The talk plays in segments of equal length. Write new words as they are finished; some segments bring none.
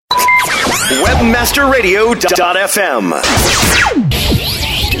Webmasterradio.fm.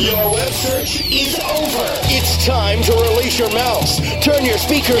 Your web search is over. It's time to release your mouse, turn your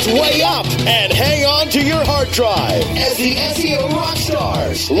speakers way up, and hang on to your hard drive as the SEO rock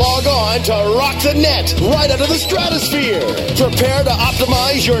stars log on to rock the net right out of the stratosphere. Prepare to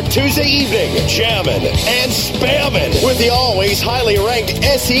optimize your Tuesday evening, jamming and spamming with the always highly ranked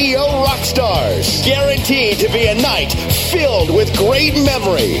SEO rock stars. Guaranteed to be a night filled with great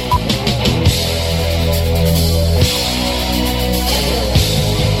memory.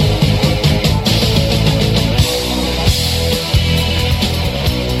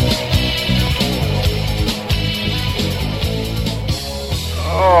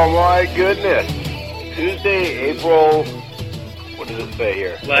 Oh my goodness. Tuesday, April, what does it say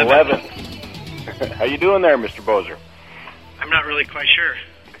here? 11th. How you doing there, Mr. Bozer? I'm not really quite sure.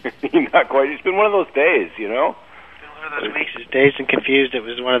 Not quite. It's been one of those days, you know? It's been one of those weeks. It's dazed and confused. It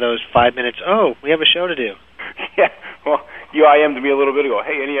was one of those 5 minutes, oh, we have a show to do. Yeah, well, you IM'd me a little bit ago.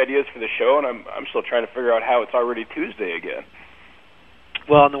 Hey, any ideas for the show? And I'm still trying to figure out how it's already Tuesday again.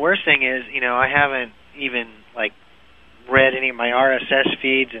 Well, and the worst thing is, you know, I haven't even, read any of my RSS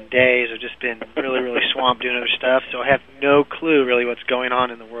feeds in days. I've just been really, really swamped doing other stuff, so I have no clue really what's going on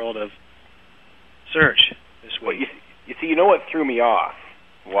in the world of search this week. Well, you see, you know what threw me off,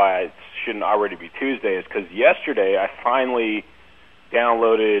 why it shouldn't already be Tuesday, is because yesterday I finally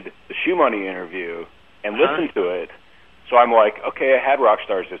downloaded the Shoe Money interview and listened to it. So I'm like, okay, I had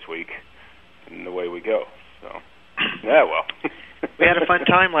Rockstars this week, and away we go. So, yeah, well. We had a fun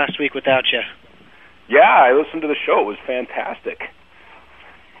time last week without you. Yeah, I listened to the show. It was fantastic.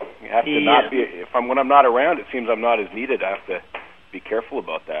 You have to not be when I'm not around. It seems I'm not as needed. I have to be careful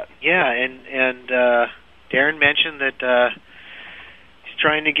about that. Yeah, and Darren mentioned that he's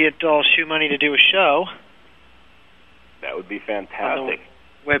trying to get all Shoe Money to do a show. That would be fantastic. On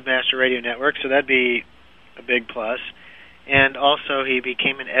the Webmaster Radio Network, so that'd be a big plus. And also, he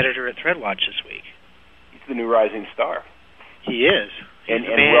became an editor at ThreadWatch this week. He's the new rising star. He is. He's and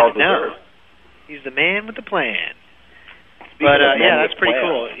well deserved. He's the man with the plan. Speaking yeah, that's pretty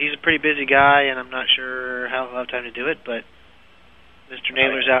cool. He's a pretty busy guy, and I'm not sure how he'll have time to do it, but Mr.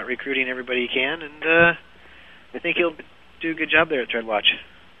 Naylor's out recruiting everybody he can, and I think he'll do a good job there at ThreadWatch.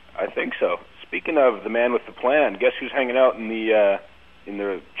 I think so. Speaking of the man with the plan, guess who's hanging out in the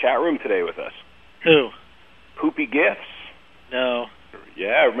chat room today with us? Who? Poopy Gifts. No.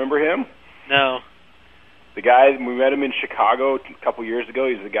 Yeah, remember him? No. The guy, we met him in Chicago a couple years ago.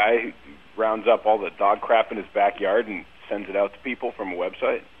 He's the guy who rounds up all the dog crap in his backyard and sends it out to people from a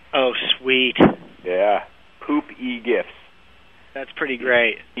website. Oh, sweet. Yeah. Poop E Gifts. That's pretty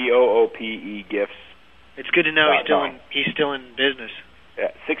great. POOPE Gifts. It's good to know he's still in business.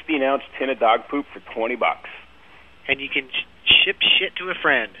 Yeah, 16-ounce tin of dog poop for $20. And you can ship shit to a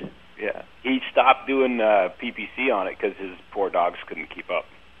friend. Yeah. He stopped doing PPC on it because his poor dogs couldn't keep up.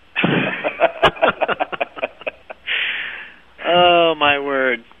 Oh, my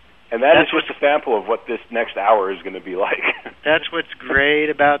word. And that's just a sample of what this next hour is going to be like. That's what's great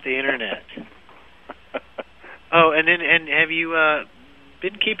about the Internet. Oh, and have you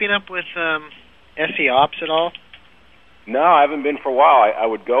been keeping up with SE Ops at all? No, I haven't been for a while. I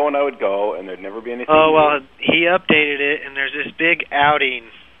would go, and there'd never be anything. Oh, well, he updated it, and there's this big outing.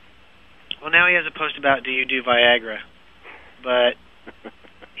 Well, now he has a post about do you do Viagra. But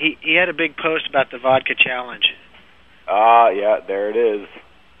he had a big post about the vodka challenge. Yeah, there it is.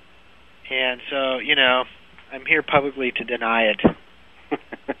 And so, you know, I'm here publicly to deny it.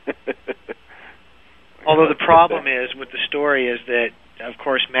 Although the problem is with the story is that, of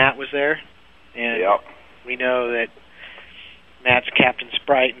course, Matt was there. And we know that Matt's Captain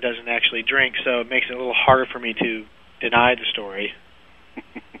Sprite and doesn't actually drink, so it makes it a little harder for me to deny the story.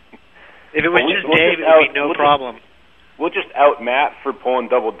 If it was just Dave, it would be no problem. We'll just out Matt for pulling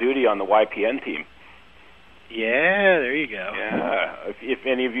double duty on the YPN team. Yeah, there you go. Yeah, if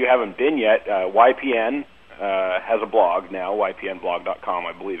any of you haven't been yet, YPN has a blog now, ypnblog.com,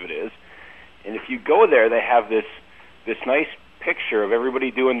 I believe it is. And if you go there, they have this nice picture of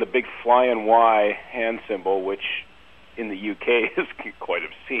everybody doing the big flying Y hand symbol, which in the UK is quite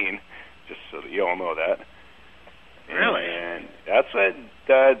obscene, just so that you all know that. Really? And that's what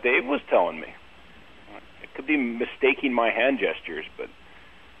Dave was telling me. It could be mistaking my hand gestures, but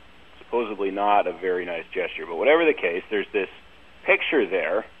supposedly not a very nice gesture. But whatever the case, there's this picture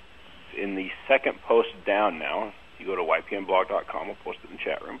there in the second post down now. You go to ypnblog.com, we'll post it in the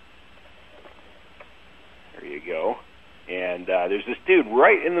chat room. There you go. And there's this dude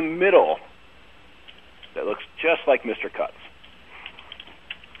right in the middle that looks just like Mr. Cuts.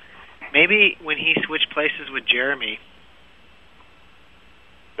 Maybe when he switched places with Jeremy.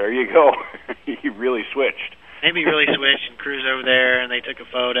 There there you go. He really switched. Maybe he really switched and cruised over there, and they took a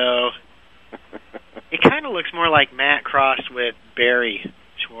photo. It kind of looks more like Matt crossed with Barry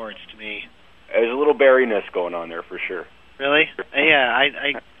Schwartz to me. There's a little Barry-ness going on there for sure. Really? Yeah,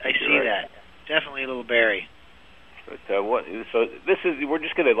 I see right. that. Definitely a little Barry. But we're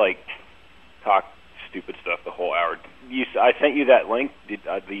just gonna like talk stupid stuff the whole hour. I sent you that link, the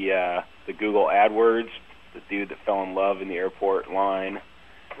Google AdWords, the dude that fell in love in the airport line.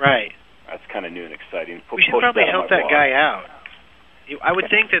 Right. That's kind of new and exciting. We should probably help that guy out. I would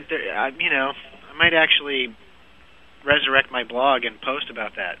think that I might actually resurrect my blog and post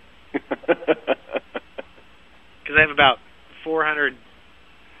about that. Because I have about 400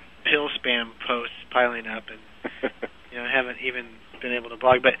 pill spam posts piling up, and I haven't even been able to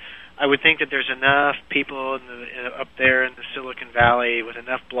blog. But I would think that there's enough people up there in the Silicon Valley with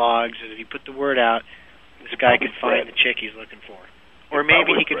enough blogs that if you put the word out, this guy could find the chick he's looking for. Or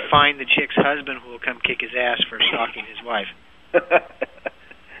maybe he could find the chick's husband who will come kick his ass for stalking his wife.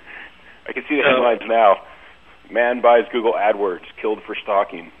 I can see the headlines now. Man buys Google AdWords, killed for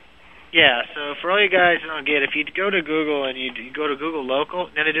stalking. Yeah, so for all you guys who don't get it, if you go to Google and you go to Google Local,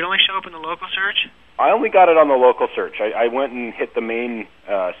 now did it only show up in the local search? I only got it on the local search. I went and hit the main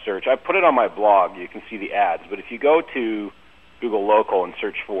search. I put it on my blog. You can see the ads. But if you go to Google Local and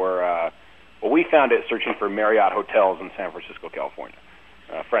search for, we found it searching for Marriott hotels in San Francisco, California.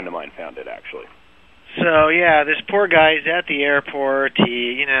 A friend of mine found it, actually. So, yeah, this poor guy is at the airport.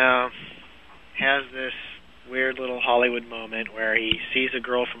 He, has this weird little Hollywood moment where he sees a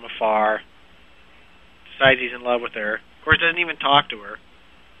girl from afar, decides he's in love with her. Of course, doesn't even talk to her.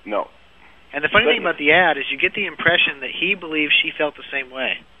 No. And the funny thing about the ad is you get the impression that he believes she felt the same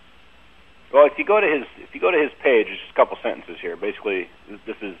way. Well, if you go to his page, there's just a couple sentences here. Basically,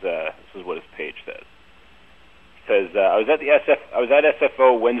 this is what his page says. It says, I was at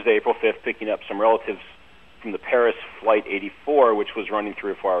SFO Wednesday, April 5th, picking up some relatives from the Paris Flight 84, which was running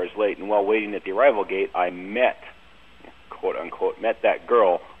 3 or 4 hours late. And while waiting at the arrival gate, I met, quote unquote, that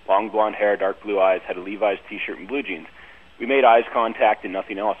girl, long blonde hair, dark blue eyes, had a Levi's T-shirt and blue jeans. We made eyes contact and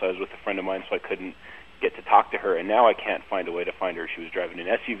nothing else. I was with a friend of mine, so I couldn't get to talk to her, and now I can't find a way to find her. She was driving an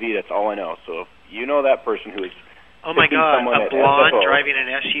SUV. That's all I know. So if you know that person who is oh my God, a blonde driving an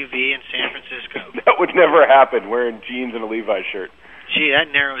SUV in San Francisco. That would never happen, wearing jeans and a Levi's shirt. Gee,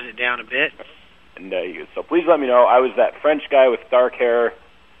 that narrows it down a bit. And so please let me know. I was that French guy with dark hair,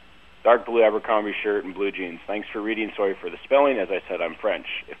 dark blue Abercrombie shirt, and blue jeans. Thanks for reading. Sorry for the spelling. As I said, I'm French.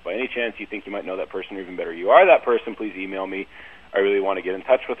 If by any chance you think you might know that person, or even better, you are that person, please email me. I really want to get in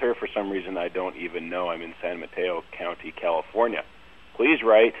touch with her. For some reason, I don't even know. I'm in San Mateo County, California. Please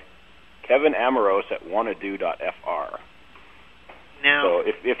write Kevin Amoros at wannado.fr. Now, so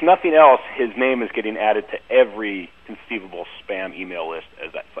if nothing else, his name is getting added to every conceivable spam email list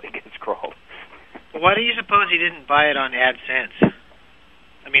as that site gets crawled. Why do you suppose he didn't buy it on AdSense?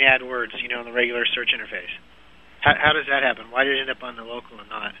 I mean AdWords, on the regular search interface. How does that happen? Why did it end up on the local and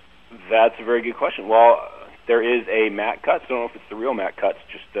not? That's a very good question. Well, there is a Matt Cutts. I don't know if it's the real Matt Cutts,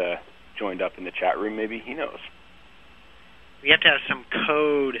 just joined up in the chat room. Maybe he knows. We have to have some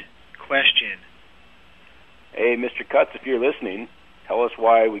code question. Hey, Mr. Cutts, if you're listening, tell us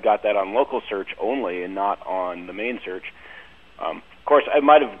why we got that on local search only and not on the main search. Of course, I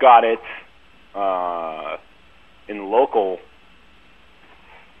might have got it in local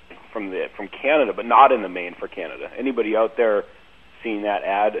from Canada, but not in the main for Canada. Anybody out there seen that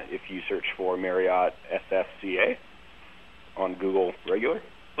ad if you search for Marriott SFCA on Google regular?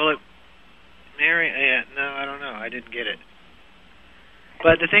 Well, no, I don't know. I didn't get it.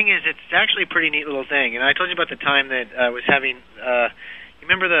 But the thing is, it's actually a pretty neat little thing. And I told you about the time that I was having, you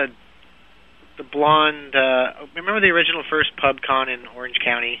remember the blonde, remember the original first PubCon in Orange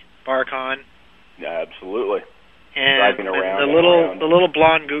County, BarCon? Yeah, absolutely. And driving around the little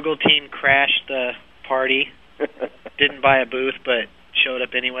blonde Google team crashed the party, didn't buy a booth, but showed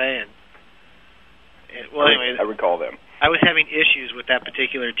up anyway. Anyway, I recall them. I was having issues with that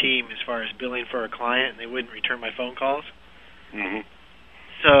particular team as far as billing for a client, and they wouldn't return my phone calls. Mm-hmm.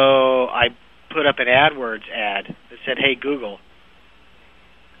 So I put up an AdWords ad that said, "Hey Google."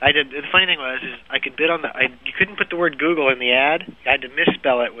 The funny thing was, I could bid on you couldn't put the word Google in the ad. I had to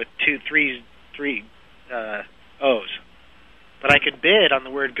misspell it with three O's. But I could bid on the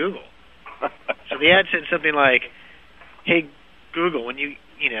word Google. So the ad said something like, "Hey Google, when you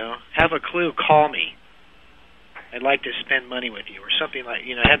have a clue, call me. I'd like to spend money with you," or something like,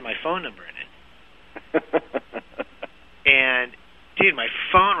 I had my phone number in it. And dude, my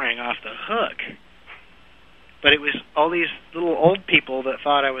phone rang off the hook. But it was all these little old people that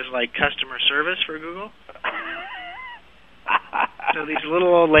thought I was like customer service for Google. So these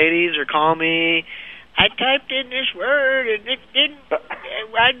little old ladies are calling me, I typed in this word and it didn't,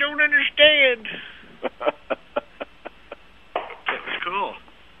 I don't understand. It was cool.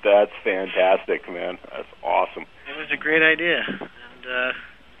 That's fantastic, man. That's awesome. It was a great idea. And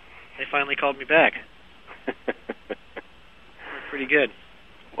they finally called me back. Pretty good.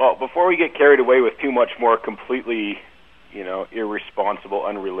 Well, before we get carried away with too much more completely, irresponsible,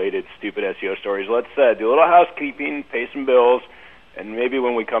 unrelated, stupid SEO stories, let's do a little housekeeping, pay some bills, and maybe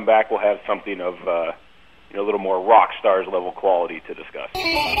when we come back, we'll have something of a little more rock stars level quality to discuss.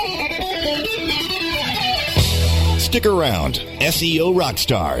 Stick around. SEO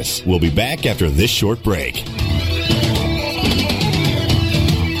Rockstars. We'll be back after this short break.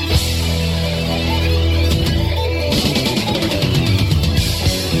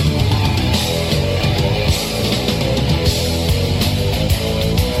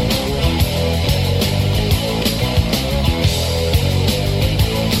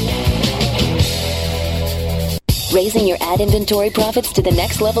 Raising your ad inventory profits to the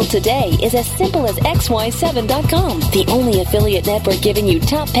next level today is as simple as XY7.com, the only affiliate network giving you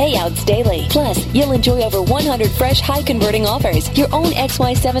top payouts daily. Plus, you'll enjoy over 100 fresh, high-converting offers, your own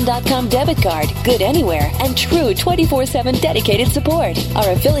XY7.com debit card, good anywhere, and true 24/7 dedicated support.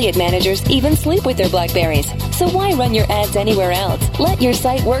 Our affiliate managers even sleep with their BlackBerries. So why run your ads anywhere else? Let your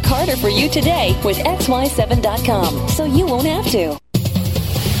site work harder for you today with XY7.com, so you won't have to.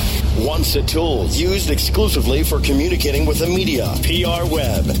 Once a tool used exclusively for communicating with the media,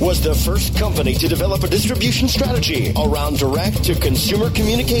 PRWeb was the first company to develop a distribution strategy around direct-to-consumer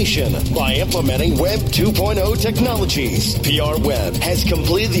communication by implementing Web 2.0 technologies. PRWeb has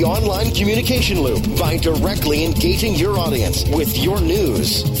completed the online communication loop by directly engaging your audience with your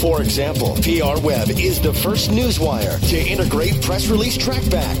news. For example, PRWeb is the first newswire to integrate press release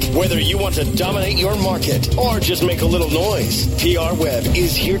trackback. Whether you want to dominate your market or just make a little noise, PRWeb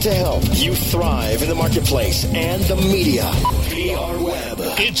is here to help you thrive in the marketplace and the media.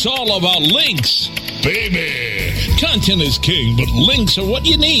 PRWeb. It's all about links, baby. Content is king, but links are what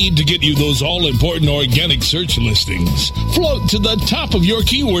you need to get you those all-important organic search listings. Float to the top of your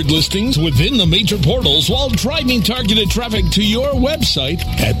keyword listings within the major portals while driving targeted traffic to your website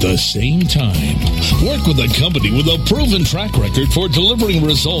at the same time. Work with a company with a proven track record for delivering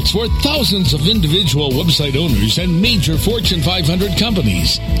results for thousands of individual website owners and major Fortune 500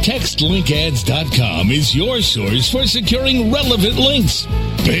 companies. TextLinkAds.com is your source for securing relevant links.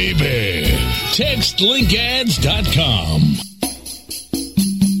 Baby, TextLinkAds.com.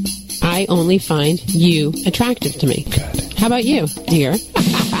 I only find you attractive to me. Good. How about you, dear?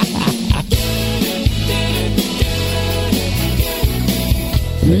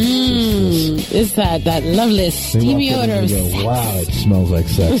 It's that lovely steamy odor of sex. Wow, it smells like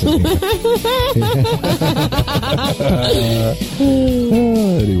sex.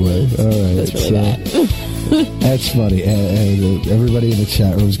 Anyway, all right. That's really bad. That's funny. And everybody in the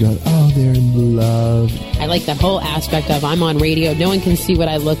chat room is going, oh, they're in love. I like that whole aspect of I'm on radio. No one can see what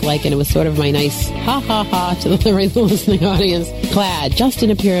I look like. And it was sort of my nice ha-ha-ha to the listening audience. Clad just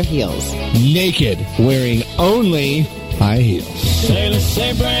in a pair of heels. Naked, wearing only high heels.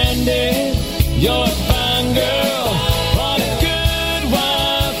 Say, Brandy, you're a fine girl. What a good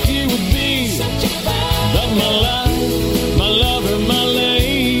wife you would be. But my life, my lover, my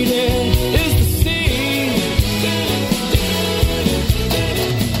lady is the sea.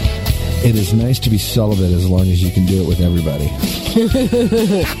 It is nice to be celibate as long as you can do it with everybody.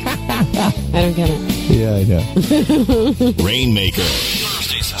 I don't get it. Yeah, I know. Rainmaker.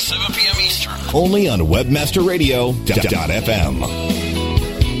 Thursdays at 7 p.m. Eastern. Only on WebmasterRadio.fm.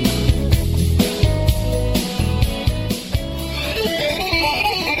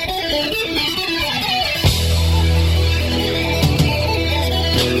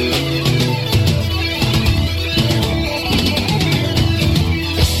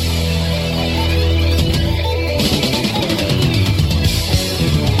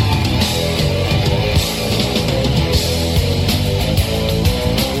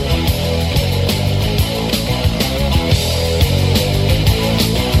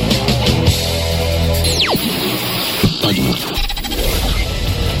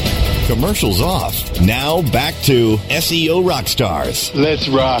 Commercials off. Now back to SEO Rockstars. Let's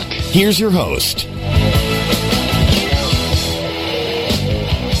rock. Here's your host.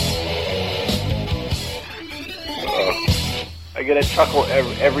 I get a chuckle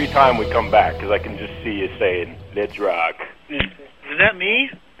every time we come back because I can just see you saying, let's rock. Is that me?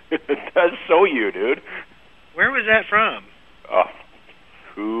 That's so you, dude. Where was that from? Oh,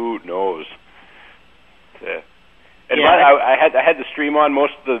 who knows? I had the stream on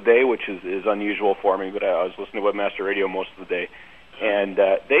most of the day, which is unusual for me, but I was listening to Webmaster Radio most of the day. And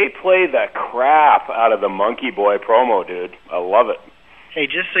they play the crap out of the Monkey Boy promo, dude. I love it. Hey,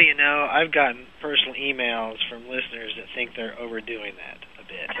 just so you know, I've gotten personal emails from listeners that think they're overdoing that a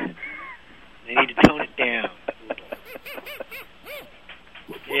bit. They need to tone it down.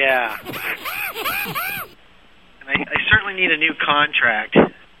 Yeah. And I certainly need a new contract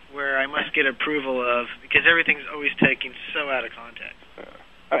where I must get approval of, because everything's always taken so out of context.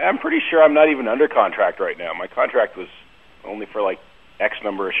 I'm pretty sure I'm not even under contract right now. My contract was only for like X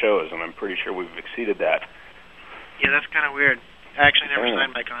number of shows, and I'm pretty sure we've exceeded that. Yeah, that's kind of weird. I actually never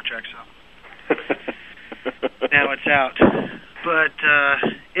signed my contract, so now it's out. But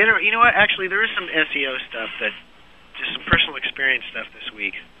you know what? Actually, there is some SEO stuff just some personal experience stuff this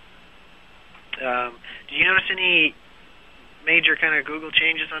week. Did you notice any major kind of Google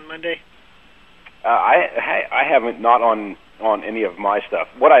changes on Monday? I haven't, not on any of my stuff.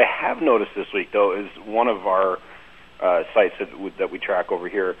 What I have noticed this week, though, is one of our sites that we track over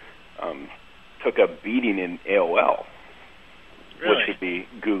here took a beating in AOL, really? Which would be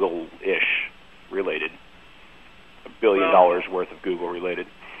Google-ish related. $1 billion worth of Google related.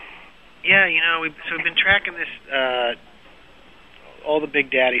 Yeah, you know, we've been tracking this, all the Big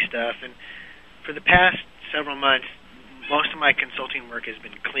Daddy stuff, and for the past several months, most of my consulting work has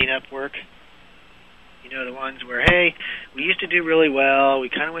been cleanup work. You know, the ones where, hey, we used to do really well, we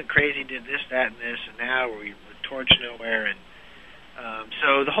kind of went crazy, did this, that, and this, and now we're torched nowhere. And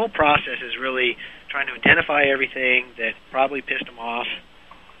so the whole process is really trying to identify everything that probably pissed them off,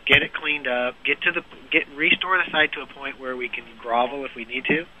 get it cleaned up, restore the site to a point where we can grovel if we need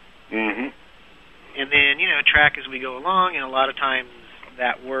to. Mm-hmm. And then, you know, track as we go along, and a lot of times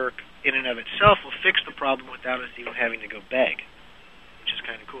that work in and of itself will fix the problem without us even having to go beg, which is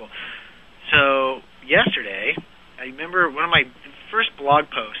kind of cool. So yesterday, I remember one of my first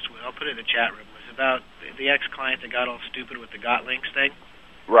blog posts, I'll put it in the chat room, was about the ex-client that got all stupid with the got links thing.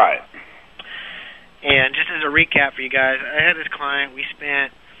 Right. And just as a recap for you guys, I had this client, we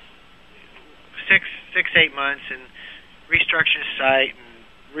spent 8 months and restructured his site and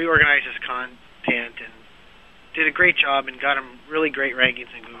reorganized his content and did a great job and got him really great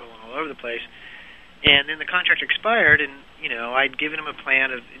rankings in Google and all over the place. And then the contract expired, and, you know, I'd given him a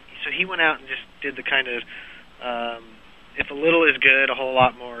plan of, so he went out and just did the kind of, if a little is good, a whole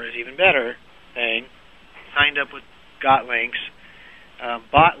lot more is even better thing. Signed up with got links,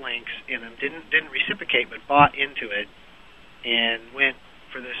 bought links in them, didn't reciprocate, but bought into it, and went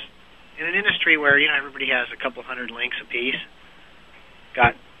for this, in an industry where, you know, everybody has a couple hundred links apiece,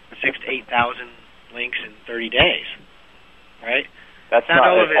 got 6,000 to 8,000 links in 30 days, right? That's not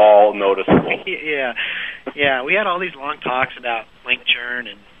at all noticeable. Yeah. We had all these long talks about link churn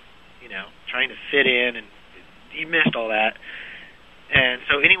and, you know, trying to fit in, and he missed all that. And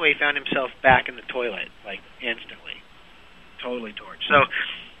so anyway, he found himself back in the toilet, like, instantly. Totally torched. So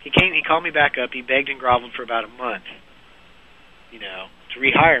he called me back up. He begged and groveled for about a month, you know, to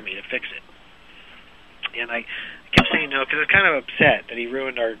rehire me to fix it. And I kept saying no because I was kind of upset that he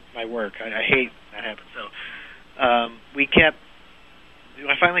ruined my work. I hate that happens. So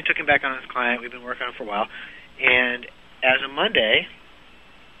I finally took him back on as a client. We've been working on it for a while. And as of Monday,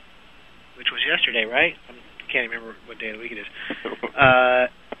 which was yesterday, right? I can't remember what day of the week it is.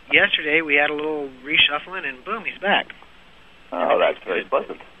 Yesterday, we had a little reshuffling, and boom, he's back. Oh, that's very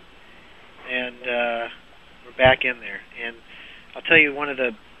pleasant. And we're back in there. And I'll tell you, one of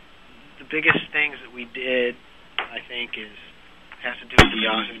the biggest things that we did, I think, has to do with the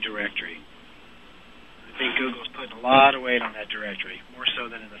Yahoo directory. I think Google's putting a lot of weight on that directory, more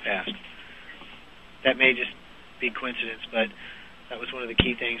so than in the past. That may just be coincidence, but that was one of the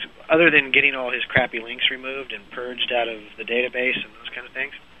key things, other than getting all his crappy links removed and purged out of the database and those kind of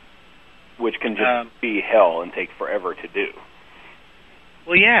things. Which can just be hell and take forever to do.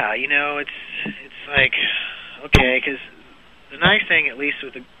 Well, yeah, you know, it's like, okay, because the nice thing, at least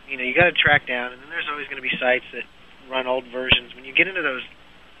with you got to track down, and then there's always going to be sites that run old versions. When you get into those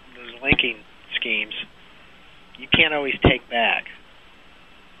linking schemes, you can't always take back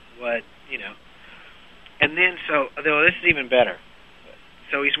what, you know. And then, though this is even better.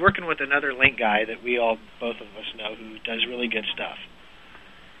 So he's working with another link guy that both of us know, who does really good stuff.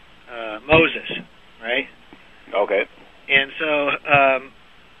 Moses, right? Okay. And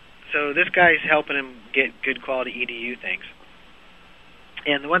so this guy's helping him get good quality EDU things.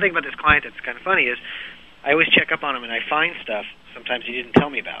 And the one thing about this client that's kind of funny is I always check up on him and I find stuff sometimes he didn't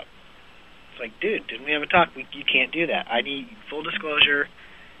tell me about. It's like, dude, didn't we have a talk? You can't do that. I need full disclosure,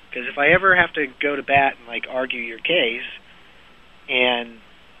 because if I ever have to go to bat and like argue your case, and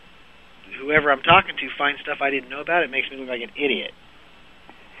whoever I'm talking to finds stuff I didn't know about, it makes me look like an idiot.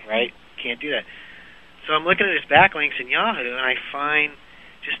 Right? Can't do that. So I'm looking at his backlinks in Yahoo, and I find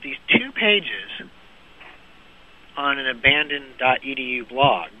just these 2 pages on an abandoned.edu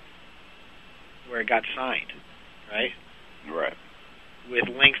blog where it got signed, right? Right. With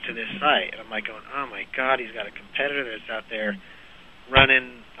links to this site. And I'm like going, oh my God, he's got a competitor that's out there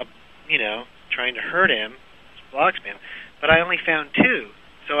running, trying to hurt him. It's blog spam. But I only found 2.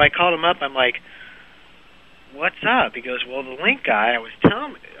 So I called him up. I'm like, what's up? He goes, well, the link guy,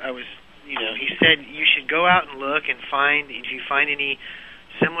 he said you should go out and look and find, if you find any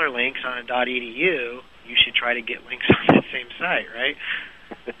similar links on a .edu, you should try to get links on that same site, right?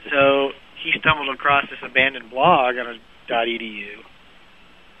 So he stumbled across this abandoned blog on a .edu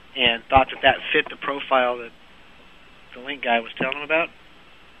and thought that fit the profile that the link guy was telling him about.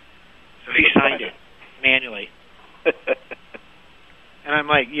 So he signed it manually. And I'm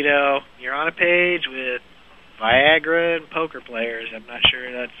like, you're on a page with Viagra and poker players. I'm not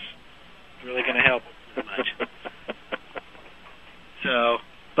sure that's really going to help much. So,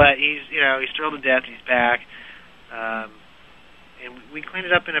 but he's thrilled to death. He's back, and we cleaned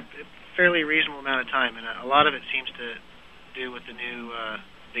it up in a fairly reasonable amount of time. And a lot of it seems to do with the new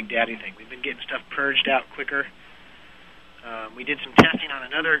Big Daddy thing. We've been getting stuff purged out quicker. We did some testing on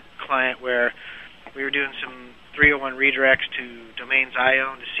another client where we were doing some 301 redirects to domains I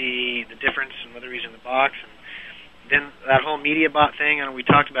own to see the difference and whether he's in the box. And then that whole MediaBot thing, we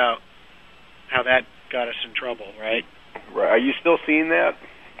talked about how that got us in trouble, right? Right. Are you still seeing that?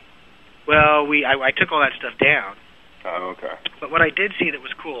 Well, I took all that stuff down. Oh, okay. But what I did see that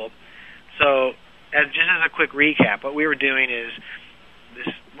was cool, so just as a quick recap, what we were doing is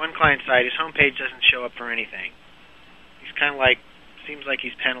this one client site, his homepage doesn't show up for anything. He's kind of seems like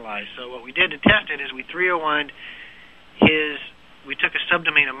he's penalized. So what we did to test it is we 301'd we took a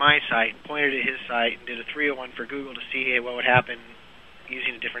subdomain of my site and pointed at his site and did a 301 for Google to see what would happen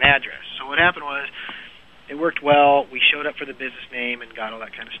using a different address. So what happened was it worked well. We showed up for the business name and got all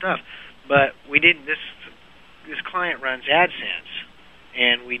that kind of stuff. But we didn't. This client runs AdSense,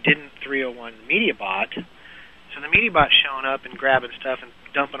 and we didn't 301 the MediaBot. So the MediaBot's showing up and grabbing stuff and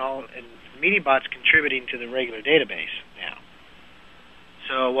dumping all, and the MediaBot's contributing to the regular database now.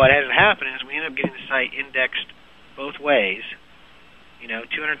 So what hasn't happened is we end up getting the site indexed both ways.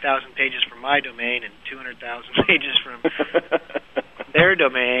 200,000 pages from my domain and 200,000 pages from their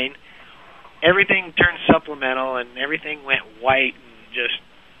domain. Everything turned supplemental, and everything went white and just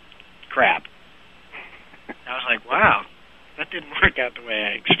crap. I was like, wow, that didn't work out the way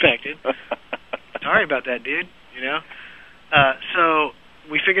I expected. Sorry about that, dude. So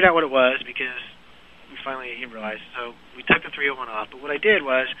we figured out what it was because we finally realized. So we took the 301 off. But what I did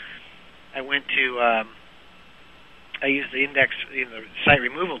was I went to I used the index, the site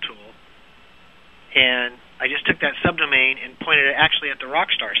removal tool, and I just took that subdomain and pointed it actually at the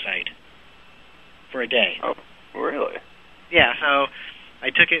Rockstar site for a day. Oh, really? Yeah, so I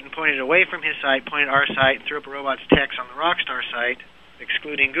took it and pointed it away from his site, pointed our site, and threw up a robots text on the Rockstar site,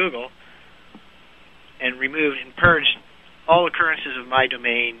 excluding Google, and removed and purged all occurrences of my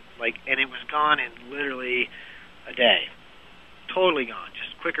domain, and it was gone in literally a day. Totally gone.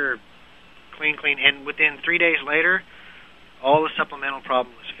 Just quicker, clean, and within 3 days later, all the supplemental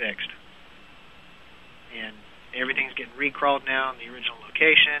problem was fixed. And everything's getting recrawled now in the original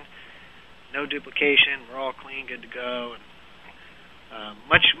location. No duplication. We're all clean, good to go, and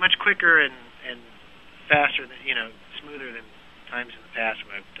much quicker and faster than smoother than times in the past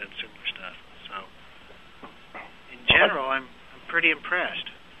when I've done similar stuff. So, in general, I'm pretty impressed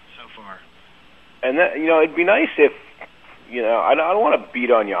so far. And that it'd be nice if I don't want to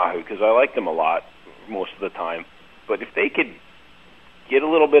beat on Yahoo because I like them a lot most of the time, but if they could get a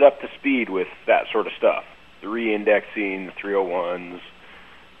little bit up to speed with that sort of stuff, the re-indexing, the 301s,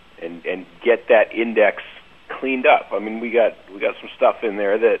 and get that index cleaned up. I mean, we got some stuff in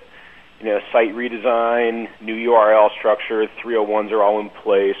there that site redesign, new URL structure, 301s are all in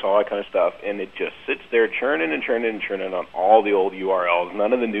place, all that kind of stuff, and it just sits there churning on all the old URLs.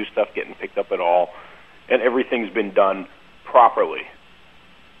 None of the new stuff getting picked up at all, and everything's been done properly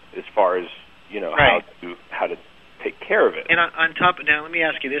as far as right. how to take care of it. And on top of now, let me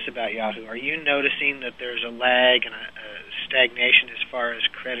ask you this about Yahoo: are you noticing that there's a lag and a stagnation as far as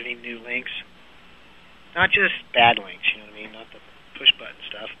crediting new links? Not just bad links, you know what I mean, not the push button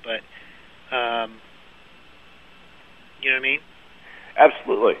stuff, but you know what I mean?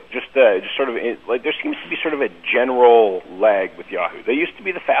 Absolutely. Just sort of there seems to be sort of a general lag with Yahoo. They used to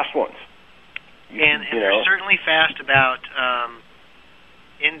be the fast ones. And they're certainly fast about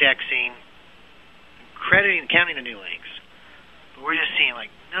indexing, counting the new links. But we're just seeing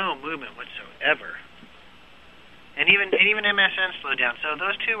no movement whatsoever. And even MSN slowed down. So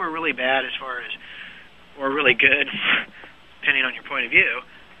those two were really bad as far as or really good, depending on your point of view,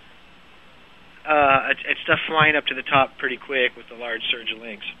 it's stuff flying up to the top pretty quick with the large surge of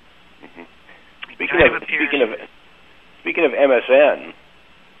links. Mm-hmm. Speaking of MSN,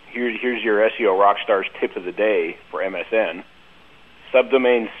 here's your SEO Rockstars tip of the day for MSN.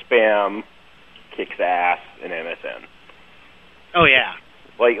 Subdomain spam kicks ass in MSN. Oh yeah,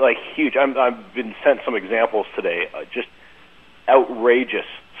 like huge. I've been sent some examples today. Just outrageous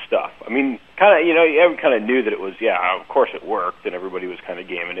stuff. I mean, everyone kind of knew that it was. Yeah, of course it worked, and everybody was kind of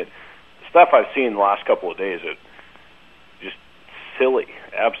gaming it. The stuff I've seen the last couple of days, it just silly,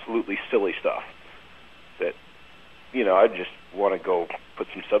 absolutely silly stuff. That I just want to go put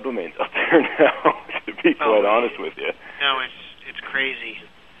some subdomains out there now. To be quite honest with you. No, it's crazy.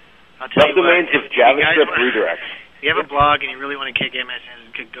 I'll tell subdomains with JavaScript redirects. If you have a blog and you really want to kick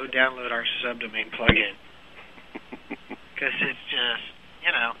MSN, go download our subdomain plugin. Because it's just,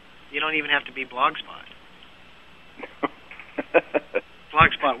 you don't even have to be Blogspot.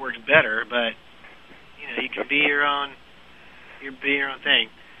 Blogspot works better, but you can be your own thing.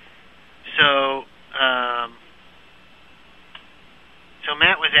 So, so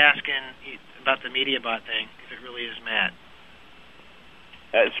Matt was asking about the MediaBot thing, if it really is Matt.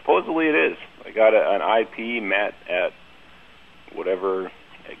 Supposedly it is. I got an IP, Matt at whatever,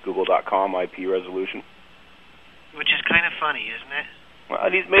 at google.com IP resolution. Which is kind of funny, isn't it? Well,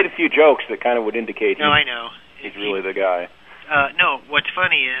 he's made a few jokes that kind of would indicate I know. He's really the guy. No, what's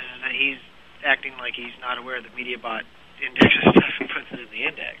funny is that he's acting like he's not aware that MediaBot indexes stuff and puts it in the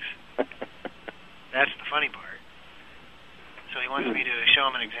index. That's the funny part. So he wants me to show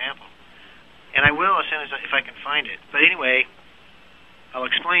him an example. And I will as soon as if I can find it. But anyway, I'll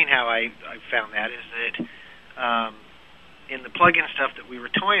explain how I found that, is that in the plugin stuff that we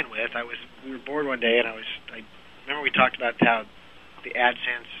were toying with, we were bored one day, and I remember we talked about how the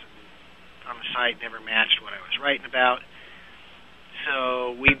AdSense on the site never matched what I was writing about.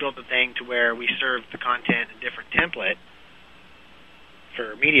 So we built a thing to where we served the content in a different template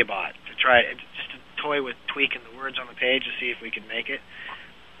for MediaBot to try just to toy with tweaking the words on the page to see if we could make it.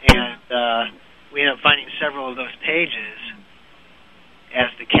 And we ended up finding several of those pages as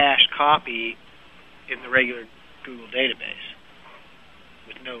the cached copy in the regular Google database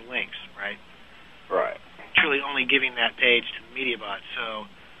with no links, right? Right. Truly only giving that page to the MediaBot. So,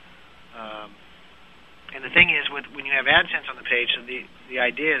 and the thing is, when you have AdSense on the page, so the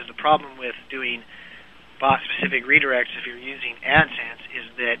idea is the problem with doing bot-specific redirects if you're using AdSense is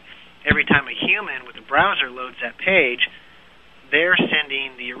that every time a human with a browser loads that page, they're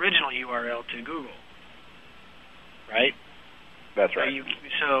sending the original URL to Google, right? That's right.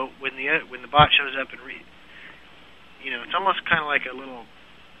 So when the bot shows up and it's almost kind of like a little,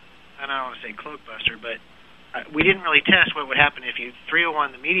 I don't want to say cloak buster, but we didn't really test what would happen if you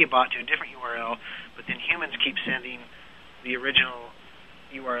 301 the MediaBot to a different URL, but then humans keep sending the original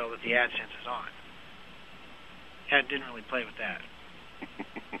URL that the AdSense is on. It didn't really play with that.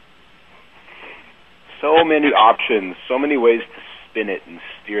 So many options, so many ways to spin it and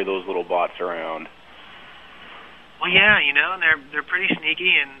steer those little bots around. Well, yeah, and they're pretty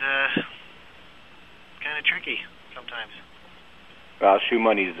sneaky and kind of tricky sometimes. Well, Shoe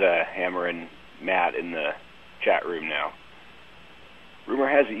Money's hammering Matt in the chat room now. Rumor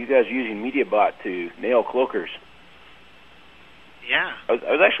has it you guys are using MediaBot to nail cloakers. Yeah. I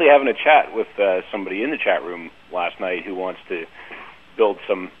was actually having a chat with somebody in the chat room last night who wants to build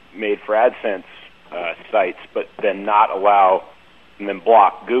some made-for AdSense sites, but then not allow and then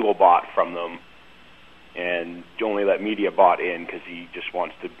block Googlebot from them and only let MediaBot in because he just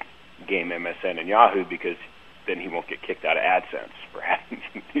wants to game MSN and Yahoo because then he won't get kicked out of AdSense for having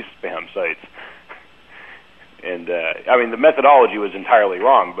these spam sites. And the methodology was entirely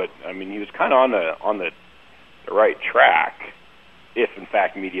wrong, but he was kind of on the right track if in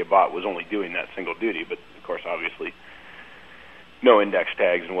fact MediaBot was only doing that single duty. But of course, obviously, no index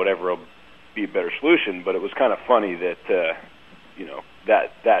tags and whatever will be a better solution. But it was kind of funny that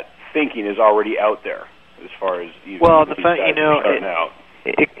that thinking is already out there as far as even starting out.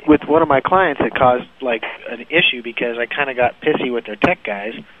 With one of my clients, it caused an issue because I kind of got pissy with their tech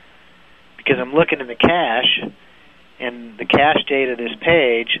guys because I'm looking in the cache and the cache data of this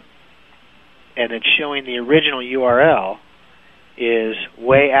page, and it's showing the original URL is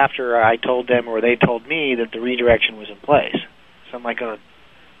way after I told them or they told me that the redirection was in place. So I'm like,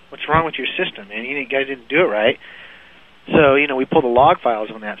 what's wrong with your system, man? You guys didn't do it right. So, we pulled the log files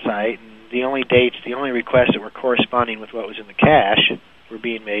on that site, and the only dates, the only requests that were corresponding with what was in the cache were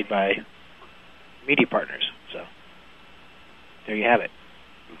being made by media partners. So, there you have it.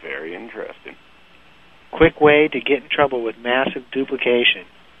 Very interesting. Quick way to get in trouble with massive duplication.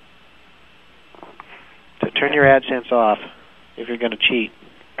 turn your AdSense off if you're going to cheat.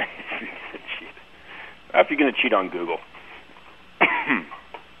 If you're going to cheat on Google.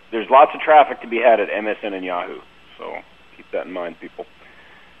 There's lots of traffic to be had at MSN and Yahoo, so keep that in mind, people.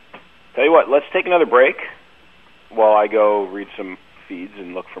 Tell you what, let's take another break while I go read some feeds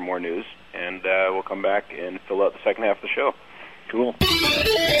and look for more news, and we'll come back and fill out the second half of the show. Cool.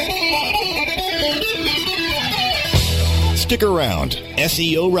 Stick around.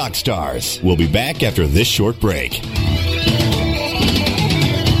 SEO Rockstars. We'll be back after this short break.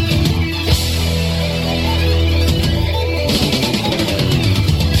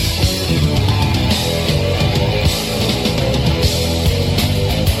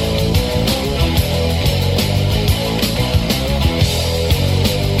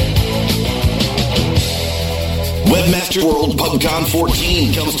 Webmaster World PubCon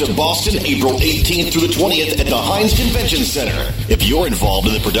 14 comes to Boston April 18th through the 20th at the Heinz Convention Center. If you're involved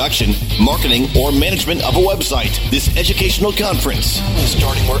in the production, marketing, or management of a website, this educational conference,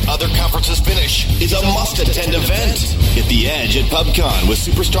 starting where other conferences finish, is a must-attend event. Get the edge at PubCon with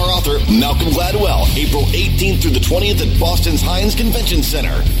superstar author Malcolm Gladwell, April 18th through the 20th at Boston's Heinz Convention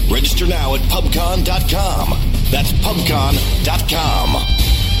Center. Register now at pubcon.com. That's pubcon.com.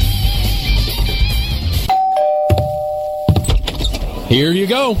 Here you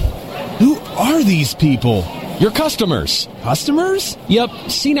go. Who are these people? Your customers. Customers? Yep.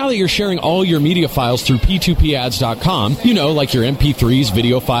 See, now that you're sharing all your media files through P2Pads.com, you know, like your MP3s,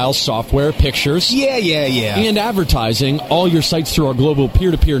 video files, software, pictures. Yeah. And advertising all your sites through our global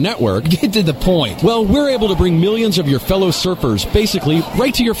peer-to-peer network. Get to the point. Well, we're able to bring millions of your fellow surfers basically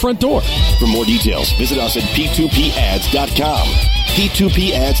right to your front door. For more details, visit us at P2Pads.com.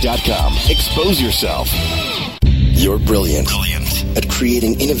 P2Pads.com. Expose yourself. You're brilliant at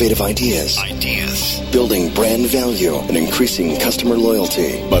creating innovative ideas, building brand value, and increasing customer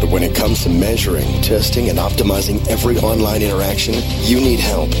loyalty. But when it comes to measuring, testing, and optimizing every online interaction, you need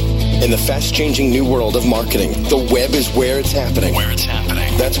help. In the fast-changing new world of marketing, the web is where it's happening.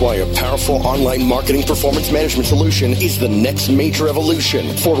 That's why a powerful online marketing performance management solution is the next major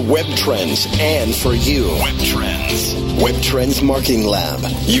evolution for web trends and for you. Web Trends Marketing Lab.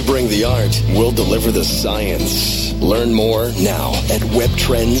 You bring the art, we'll deliver the science. Learn more now at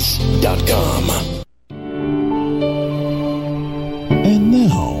webtrends.com. And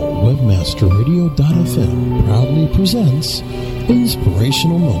now, WebmasterRadio.fm proudly presents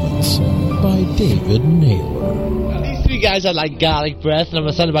Inspirational Moments by David Naylor. These three guys had like garlic bread, and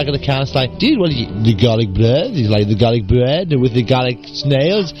I'm standing back on the counter, it's like, dude, what do you eat? The garlic bread? He's like, the garlic bread with the garlic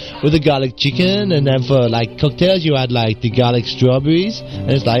snails, with the garlic chicken, and then for like cocktails, you had like the garlic strawberries,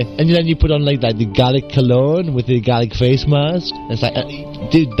 and it's like, and then you put on like the garlic cologne with the garlic face mask. And it's like,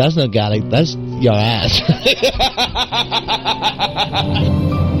 dude, that's not garlic, that's your ass.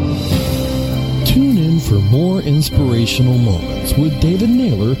 Tune in for more inspirational moments with David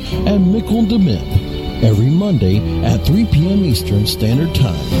Naylor and Mikkel DeMint every Monday at 3 p.m. Eastern Standard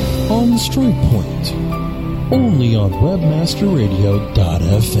Time on Strike Point, only on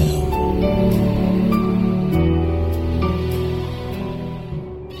WebmasterRadio.fm.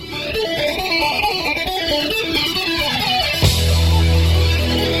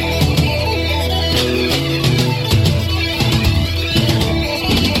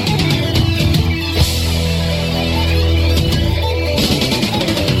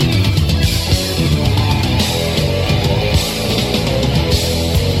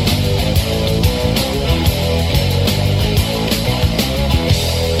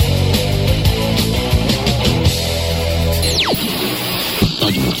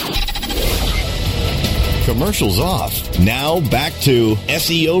 Commercials off. Now back to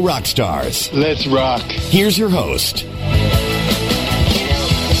SEO Rockstars. Let's rock. Here's your host.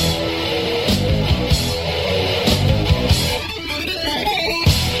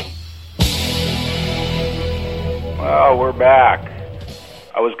 Well, we're back.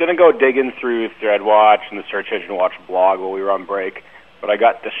 I was going to go digging through ThreadWatch and the Search Engine Watch blog while we were on break, but I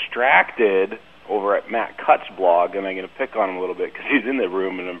got distracted over at Matt Cutt's blog, and I'm going to pick on him a little bit because he's in the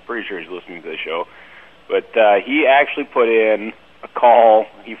room, and I'm pretty sure he's listening to the show. But he actually put in a call.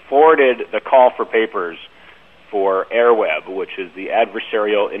 He forwarded the call for papers for AirWeb, which is the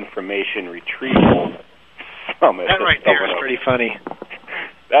Adversarial Information Retrieval Summit. That right there is pretty funny.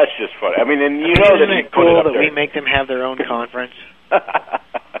 That's just funny. I mean, and you know that Isn't it cool that we make them have their own conference?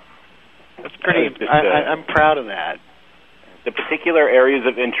 That's pretty. I'm proud of that. The particular areas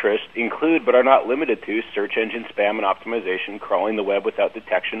of interest include, but are not limited to, search engine spam and optimization, crawling the web without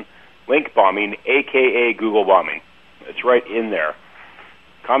detection, link bombing, a.k.a. Google bombing. It's right in there.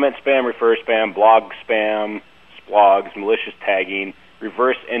 Comment spam, refer spam, blog spam, splogs, malicious tagging,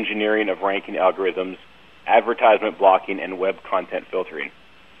 reverse engineering of ranking algorithms, advertisement blocking, and web content filtering.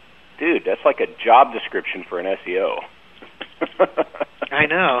 Dude, that's like a job description for an SEO. I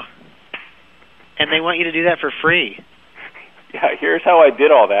know. And they want you to do that for free. Yeah, here's how I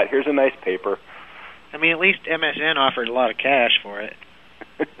did all that. Here's a nice paper. I mean, at least MSN offered a lot of cash for it.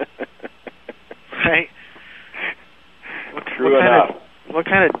 Right? True enough. What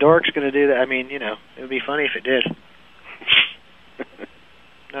kind of dork's going to do that? I mean, it would be funny if it did.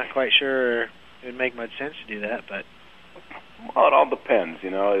 Not quite sure it would make much sense to do that, but... Well, it all depends,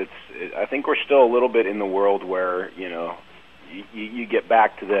 I think we're still a little bit in the world where, you get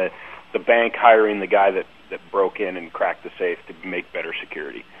back to the bank hiring the guy that broke in and cracked the safe to make better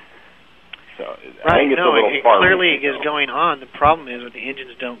security. So I think it's a little it far. Clearly is going on. The problem is what the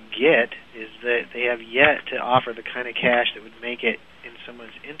engines don't get is that they have yet to offer the kind of cash that would make it in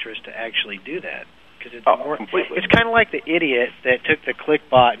someone's interest to actually do that. Because it's kind of like the idiot that took the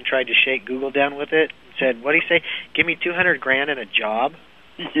ClickBot and tried to shake Google down with it and said, what did he say? Give me $200,000 and a job?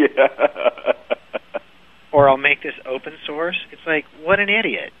 Yeah. Or I'll make this open source. It's like, what an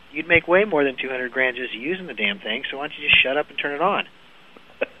idiot. You'd make way more than $200,000 just using the damn thing, so why don't you just shut up and turn it on?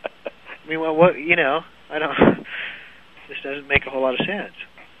 I mean, well, I don't... This doesn't make a whole lot of sense.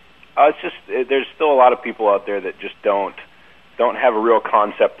 It's just, there's still a lot of people out there that just don't have a real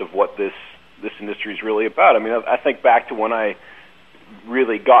concept of what this industry is really about. I mean, I think back to when I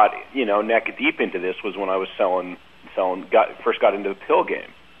really got, neck deep into this was when I was first got into the pill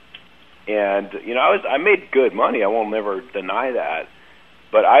game. And, I made good money. I won't never deny that.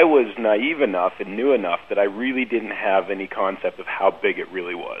 But I was naive enough and knew enough that I really didn't have any concept of how big it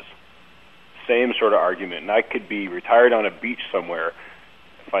really was. Same sort of argument. And I could be retired on a beach somewhere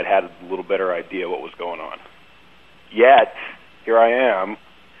if I'd had a little better idea what was going on. Yet, here I am,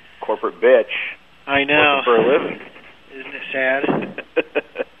 corporate bitch. I know. Working for a living. Isn't it sad?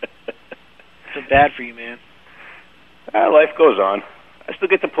 So bad for you, man. Life goes on. I still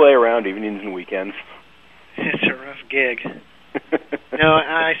get to play around evenings and weekends. It's a rough gig. No,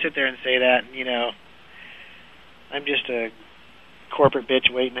 I sit there and say that, I'm just a corporate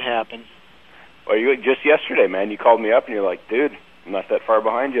bitch waiting to happen. Well, just yesterday, man, you called me up and you're like, dude, I'm not that far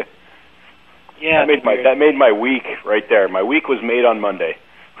behind you. Yeah. That made my week right there. My week was made on Monday.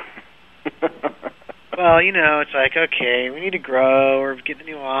 Well, it's like, okay, we need to grow or get a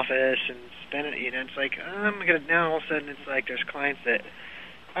new office and spend it, it's like, now all of a sudden it's like there's clients that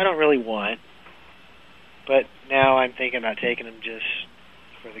I don't really want, but now I'm thinking about taking them just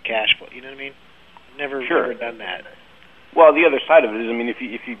for the cash flow, you know what I mean? I've never done that. Well, the other side of it is, I mean, if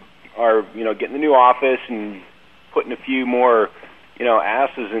you are, getting the new office and putting a few more,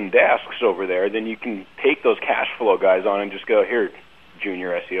 asses in desks over there, then you can take those cash flow guys on and just go, here,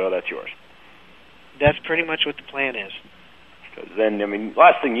 junior SEO, that's yours. That's pretty much what the plan is. Because then,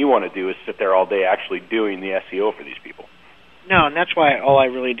 last thing you want to do is sit there all day actually doing the SEO for these people. No, and that's why all I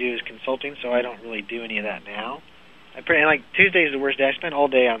really do is consulting, so I don't really do any of that now. Tuesday is the worst day. I spend all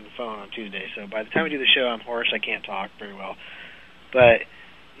day on the phone on Tuesday, so by the time we do the show, I'm hoarse. I can't talk very well. But,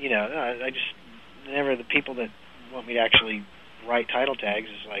 I just, never, the people that want me to actually write title tags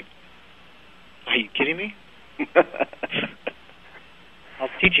is like, are you kidding me?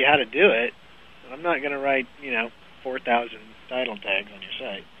 I'll teach you how to do it, but I'm not going to write, 4,000 title tags on your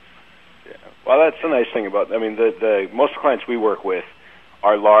site. Yeah. Well, that's the nice thing about, the most clients we work with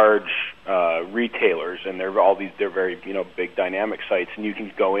are large retailers, and they're very, big dynamic sites, and you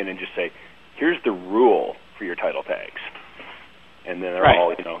can go in and just say, here's the rule for your title tags. And then they're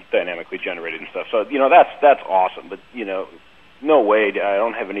all, dynamically generated and stuff. So, that's awesome. But, no way, I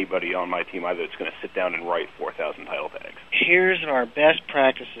don't have anybody on my team either that's going to sit down and write 4,000 title tags. Here's our best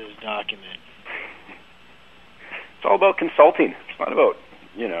practices document. It's all about consulting. It's not about,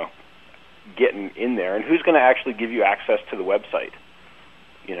 getting in there. And who's going to actually give you access to the website?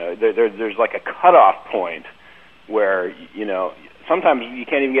 There's like a cutoff point where, sometimes you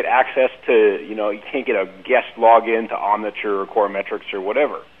can't even get access to, you can't get a guest login to Omniture or Core Metrics or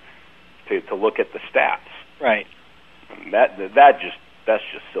whatever to look at the stats. Right. That's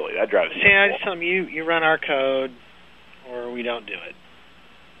just silly. That drives me. See, I just tell them you run our code or we don't do it.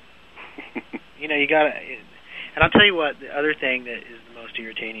 You got to... And I'll tell you what, the other thing that is the most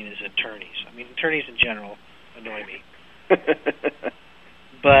irritating is attorneys. Attorneys in general annoy me.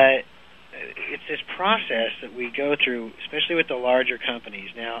 But it's this process that we go through, especially with the larger companies.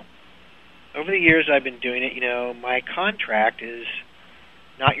 Now, over the years I've been doing it, my contract is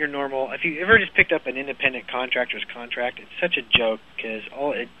not your normal... If you ever just picked up an independent contractor's contract, it's such a joke because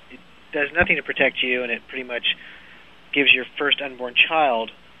it does nothing to protect you, and it pretty much gives your first unborn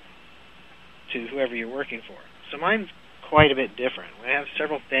child to whoever you're working for. So mine's quite a bit different. I have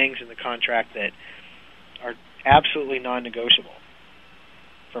several things in the contract that are absolutely non-negotiable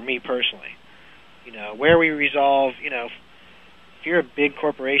for me personally. Where we resolve, if you're a big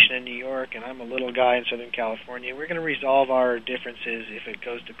corporation in New York and I'm a little guy in Southern California, we're going to resolve our differences if it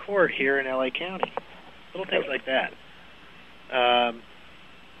goes to court here in L.A. County. Little things like that.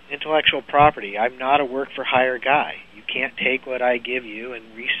 Intellectual property. I'm not a work-for-hire guy. You can't take what I give you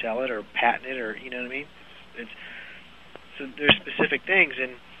and resell it or patent it or, you know what I mean? So there's specific things,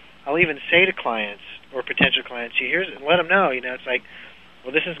 and I'll even say to clients or potential clients, let them know, it's like,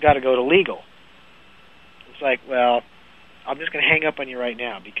 well, this has got to go to legal. It's like, well, I'm just going to hang up on you right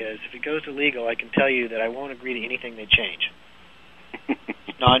now because if it goes to legal, I can tell you that I won't agree to anything they change.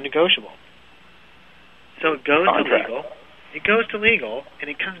 It's non-negotiable. So it goes to legal. It goes to legal, and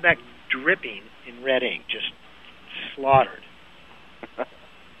it comes back dripping in red ink, just slaughtered.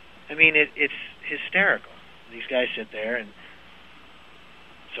 I mean, it's hysterical. These guys sit there, and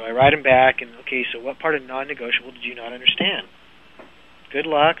so I write them back, and, okay, so what part of non-negotiable did you not understand? Good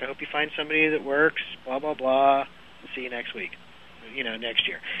luck. I hope you find somebody that works, blah, blah, blah. See you next week, next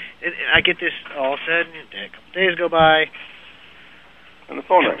year. And I get this all said, and a couple days go by. And the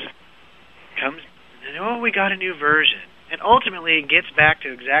phone rings. We got a new version. And ultimately, it gets back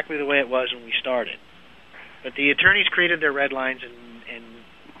to exactly the way it was when we started. But the attorneys created their red lines and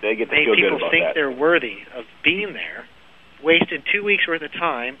they get to made feel people good about think that. they're worthy of being there, wasted 2 weeks' worth of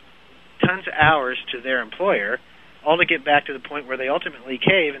time, tons of hours to their employer, all to get back to the point where they ultimately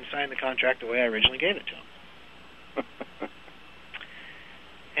cave and sign the contract the way I originally gave it to them.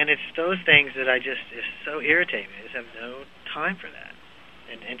 And it's those things that is so irritating. I just have no time for that.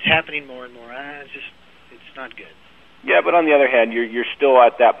 And it's happening more and more. It's not good. Yeah, but on the other hand, you're still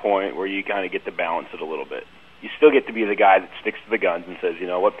at that point where you kind of get to balance it a little bit. You still get to be the guy that sticks to the guns and says,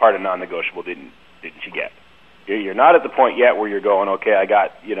 what part of non-negotiable didn't you get? You're not at the point yet where you're going, okay, I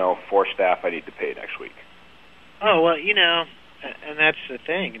got 4 staff I need to pay next week. Oh, well, and that's the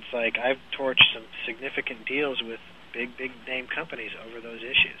thing. It's like I've torched some significant deals with big name companies over those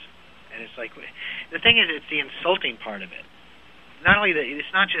issues. And it's like, the thing is, it's the insulting part of it. Not only that,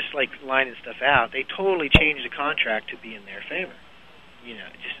 it's not just like lining stuff out. They totally change the contract to be in their favor.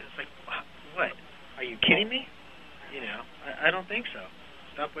 It's like, what? Are you kidding me? I don't think so.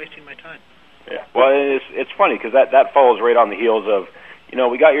 Stop wasting my time. Yeah. Well, it's funny because that follows right on the heels of,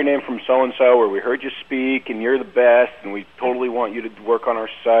 we got your name from so-and-so, or we heard you speak, and you're the best, and we totally want you to work on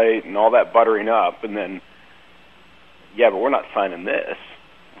our site, and all that buttering up, and then, yeah, but we're not signing this.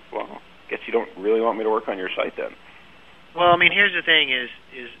 Well, guess you don't really want me to work on your site then. Well, I mean, here's the thing is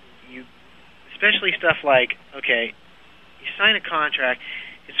you, especially stuff like, okay, you sign a contract,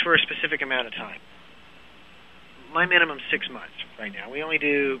 it's for a specific amount of time. My minimum's 6 months right now. We only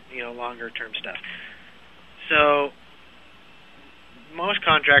do, longer-term stuff. So most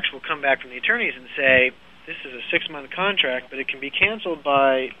contracts will come back from the attorneys and say, this is a 6-month contract, but it can be canceled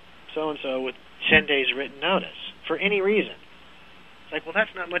by so-and-so with 10 days written notice for any reason. It's like, well,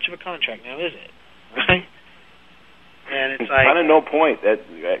 that's not much of a contract now, is it? Right? And it's like, kind of no point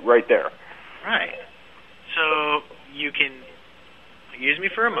right there. Right. So you can use me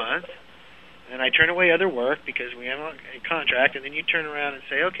for a month, and I turn away other work because we have a contract, and then you turn around and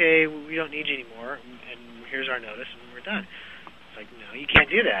say, okay, we don't need you anymore, and here's our notice, and we're done. It's like, no, you can't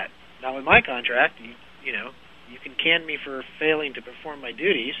do that. Not with my contract. You can can me for failing to perform my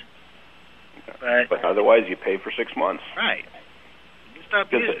duties, but otherwise you pay for 6 months. Right. You stop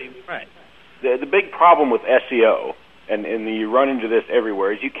using me. Right. The big problem with SEO, and you run into this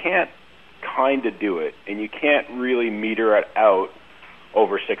everywhere, is you can't kind of do it, and you can't really meter it out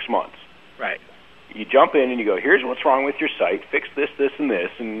over 6 months. Right. You jump in and you go, here's what's wrong with your site, fix this, this, and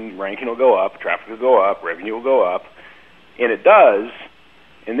this, and ranking will go up, traffic will go up, revenue will go up, and it does,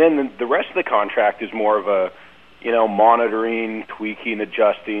 and then the rest of the contract is more of a, monitoring, tweaking,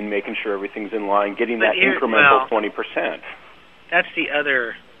 adjusting, making sure everything's in line, getting that incremental 20%.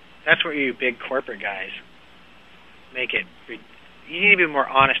 That's where you big corporate guys make it. You need to be more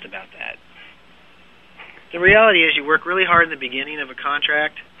honest about that. The reality is you work really hard in the beginning of a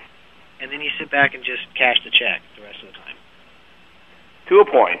contract, and then you sit back and just cash the check the rest of the time. To a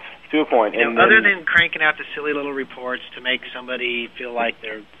point. Other than cranking out the silly little reports to make somebody feel like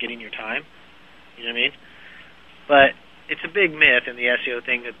they're getting your time, you know what I mean? But it's a big myth in the SEO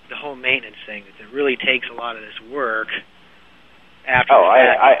thing, that the whole maintenance thing, that it really takes a lot of this work after the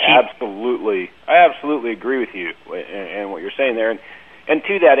fact. I absolutely agree with you and what you're saying there. And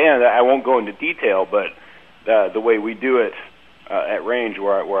to that end, I won't go into detail, but the way we do it at Range,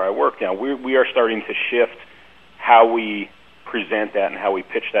 where I work now, we are starting to shift how we present that and how we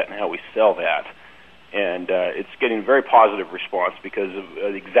pitch that and how we sell that. And it's getting very positive response because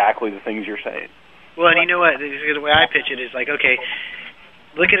of exactly the things you're saying. Well, and you know what? The way I pitch it is like, okay,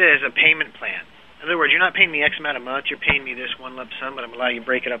 look at it as a payment plan. In other words, you're not paying me X amount a month. You're paying me this one lump sum, but I'm allowing you to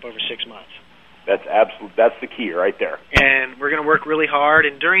break it up over 6 months. That's the key right there. And we're going to work really hard.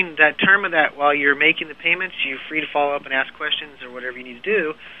 And during that term of that, while you're making the payments, you're free to follow up and ask questions or whatever you need to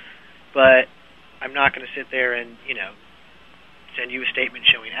do. But I'm not going to sit there and, send you a statement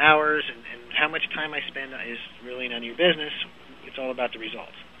showing hours and how much time I spend is really none of your business. It's all about the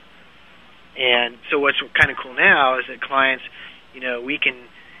results. And so what's kind of cool now is that clients, we can,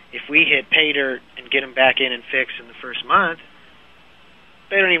 if we hit pay dirt and get them back in and fixed in the first month,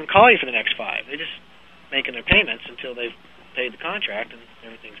 they don't even call you for the next 5. They just making their payments until they've paid the contract and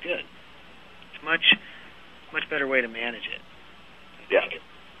everything's good. It's much better way to manage it. Yeah.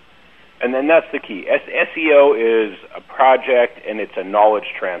 And then that's the key. SEO is a project and it's a knowledge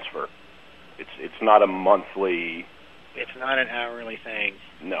transfer. It's not a monthly. It's not an hourly thing.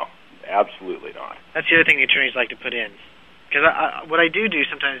 No, absolutely not. That's the other thing the attorneys like to put in. Because what I do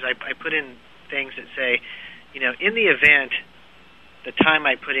sometimes, I put in things that say, in the event the time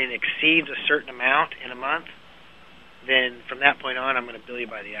I put in exceeds a certain amount in a month, then from that point on, I'm going to bill you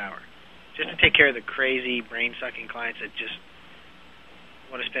by the hour. Just to take care of the crazy, brain-sucking clients that just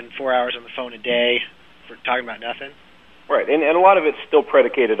want to spend 4 hours on the phone a day for talking about nothing. Right, and a lot of it's still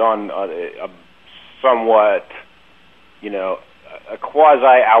predicated on a somewhat, a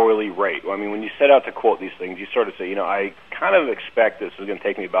quasi-hourly rate. I mean, when you set out to quote these things, you sort of say, I kind of expect this is going to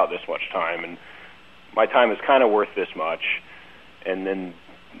take me about this much time, and my time is kind of worth this much, and then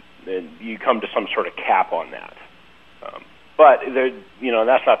you come to some sort of cap on that. But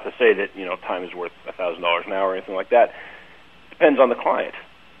that's not to say that time is worth $1,000 an hour or anything like that. Depends on the client.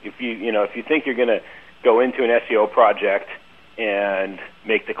 If you think you're going to go into an SEO project and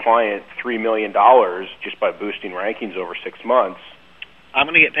make the client $3 million just by boosting rankings over 6 months, I'm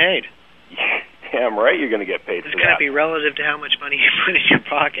going to get paid. Damn right you're going to get paid for that. It's going to be relative to how much money you put in your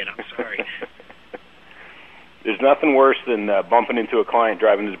pocket. I'm sorry. There's nothing worse than bumping into a client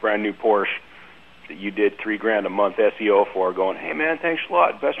driving his brand new Porsche that you did $3,000 a month SEO for, going, "Hey man, thanks a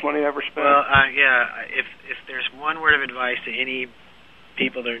lot, best money I ever spent." Well, if there's one word of advice to any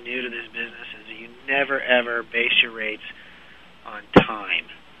people that are new to this business, is that you never ever base your rates on time,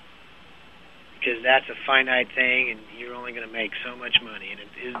 because that's a finite thing, and you're only going to make so much money, and it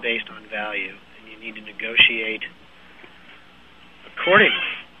is based on value, and you need to negotiate accordingly.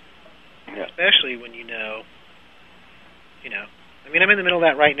 Yeah. Especially when I'm in the middle of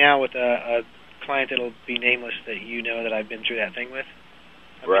that right now with a client that'll be nameless that that I've been through that thing with.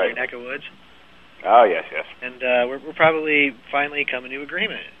 I'm in your neck of woods. Oh, yes. And we're probably finally coming to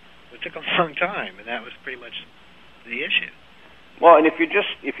agreement. It took a long time, and that was pretty much the issue. Well, and if you're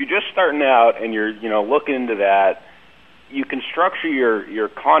just starting out and you're looking into that, you can structure your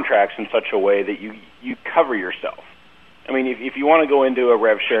contracts in such a way that you cover yourself. I mean, if you want to go into a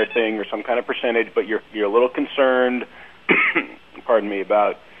rev share thing or some kind of percentage, but you're a little concerned, pardon me,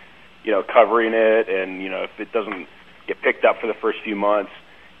 about covering it, and if it doesn't get picked up for the first few months,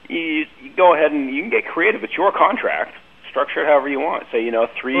 you go ahead and you can get creative. It's your contract. Structure it however you want. Say $3,000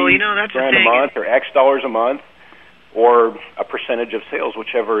 a month or X dollars a month, or a percentage of sales,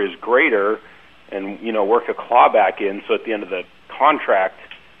 whichever is greater, and work a clawback in. So at the end of the contract,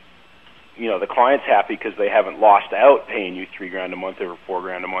 the client's happy because they haven't lost out paying you $3,000 a month or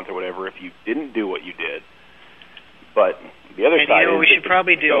 $4,000 a month or whatever if you didn't do what you did. But the other side is, we should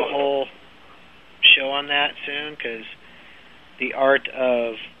probably do a whole show on that soon, because the art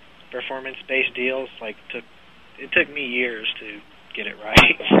of performance-based deals took me years to get it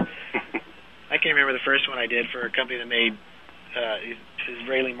right. I can remember the first one I did for a company that made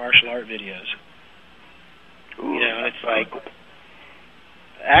Israeli martial art videos. Ooh, and it's like,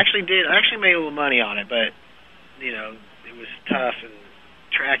 I actually made a little money on it, but it was tough and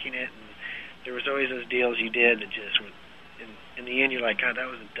tracking it, and there was always those deals you did that just were, in the end you're like, God, that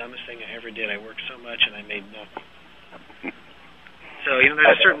was the dumbest thing I ever did. I worked so much and I made nothing. So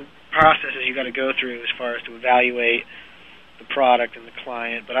there's certain processes you got to go through as far as to evaluate the product and the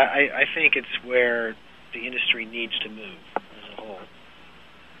client, but I think it's where the industry needs to move as a whole,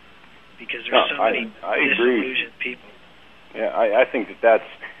 because there's so many disillusioned people. Yeah, I think that's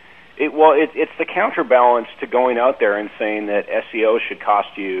it. Well, it's the counterbalance to going out there and saying that SEO should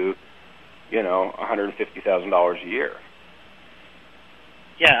cost you, $150,000 a year.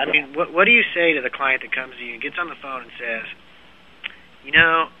 Yeah, I mean, what do you say to the client that comes to you and gets on the phone and says,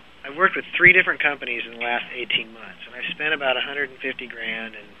 I've worked with 3 different companies in the last 18 months, and I've spent about $150,000,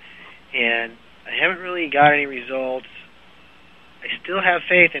 and I haven't really got any results. I still have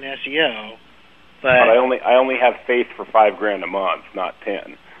faith in SEO, but I only have faith for $5,000 a month, not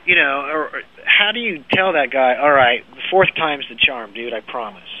 10. you know, or how do you tell that guy, all right, the fourth time's the charm, dude, I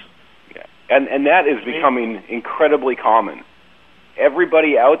promise? Yeah. And that is becoming incredibly common.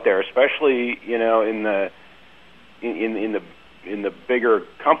 Everybody out there, especially, you know, in the bigger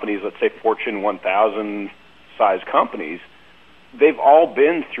companies, let's say Fortune 1000 size companies, they've all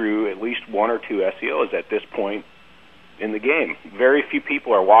been through at least one or two SEOs at this point in the game. Very few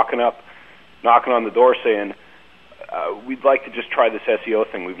people are walking up, knocking on the door saying, we'd like to just try this SEO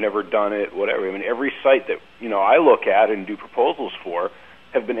thing. We've never done it, whatever. I mean, every site that, you know, I look at and do proposals for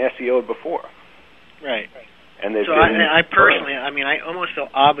have been SEO'd before. Right. And they've so I personally, I mean, I almost feel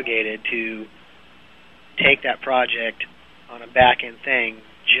obligated to take that project on a back-end thing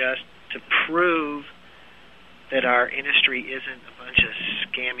just to prove that our industry isn't a bunch of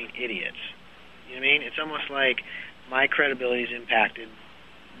scamming idiots. You know what I mean? It's almost like my credibility is impacted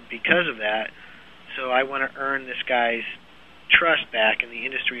because of that, so I want to earn this guy's trust back in the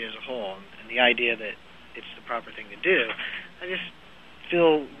industry as a whole, and the idea that it's the proper thing to do. I just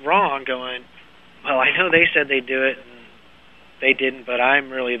feel wrong going, well, I know they said they'd do it, and they didn't, but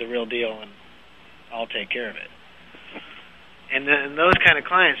I'm really the real deal, and I'll take care of it. And those kind of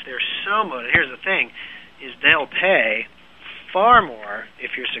clients, they're so motivated. Here's the thing, is they'll pay far more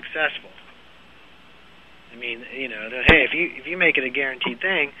if you're successful. I mean, you know, hey, if you make it a guaranteed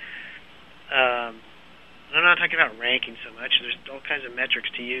thing, I'm not talking about ranking so much. There's all kinds of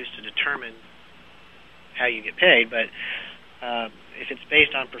metrics to use to determine how you get paid, but if it's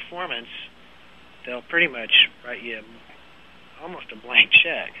based on performance, they'll pretty much write you almost a blank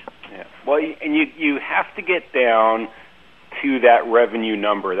check. Yeah. Well, and you have to get down to that revenue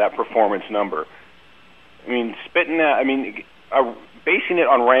number, that performance number. I mean, basing it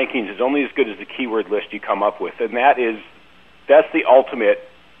on rankings is only as good as the keyword list you come up with, and that's the ultimate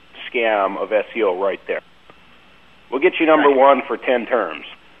scam of SEO right there. We'll get you number one for 10 terms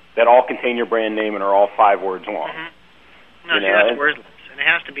that all contain your brand name and are all 5 words long. Mm-hmm. No, that's worthless, and it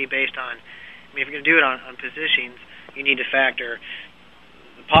has to be based on, I mean, if you're going to do it on positions, you need to factor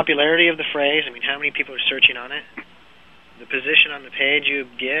the popularity of the phrase, I mean, how many people are searching on it, the position on the page you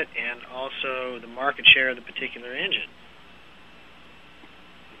get, and also the market share of the particular engine.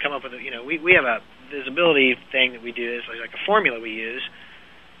 Come up with we have a visibility thing that we do. It's like a formula we use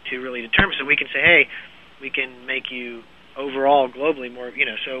to really determine. So we can say, hey, we can make you overall globally more,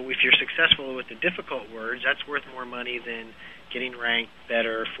 so if you're successful with the difficult words, that's worth more money than getting ranked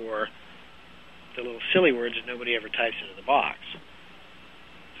better for the little silly words that nobody ever types into the box.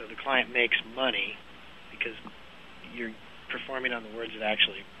 So the client makes money because you're performing on the words that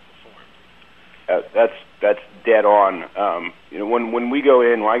actually perform. That's dead on. When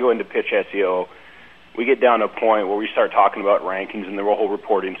I go in to pitch SEO, we get down to a point where we start talking about rankings and the whole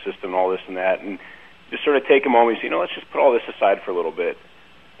reporting system and all this and that, and just sort of take a moment and say, let's just put all this aside for a little bit.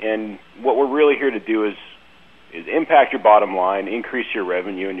 And what we're really here to do is impact your bottom line, increase your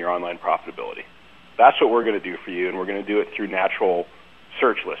revenue and your online profitability. That's what we're going to do for you, and we're going to do it through natural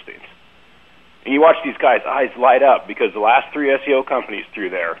search listings. And you watch these guys' eyes light up because the last 3 SEO companies through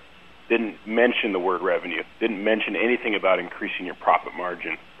there didn't mention the word revenue, didn't mention anything about increasing your profit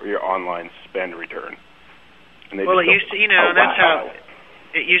margin or your online spend return. And they it used to, that's how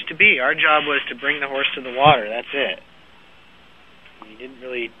it used to be. Our job was to bring the horse to the water. That's it.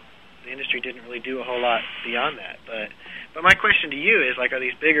 The industry didn't really do a whole lot beyond that. But my question to you is, are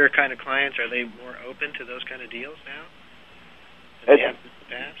these bigger kind of clients, are they more open to those kind of deals now?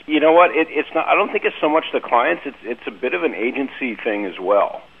 You know what? It's not. I don't think it's so much the clients. It's a bit of an agency thing as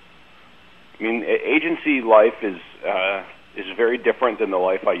well. I mean, agency life is very different than the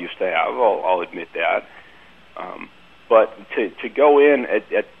life I used to have. I'll admit that. But to go in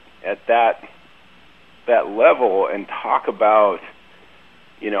at that level and talk about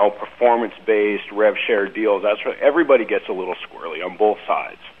performance-based rev share deals, that's where everybody gets a little squirrely on both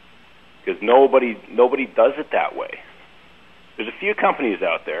sides because nobody does it that way. There's a few companies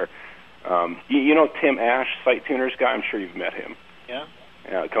out there. Tim Ash, Site Tuners guy. I'm sure you've met him. Yeah.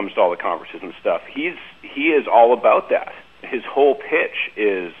 It comes to all the conferences and stuff. He is all about that. His whole pitch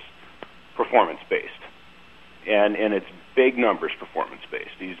is performance-based, and it's big numbers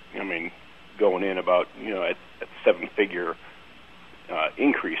performance-based. He's going in about at 7-figure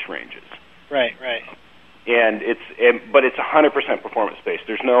increase ranges. Right. And but it's 100% performance-based.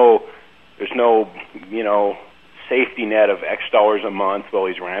 There's no safety net of X dollars a month while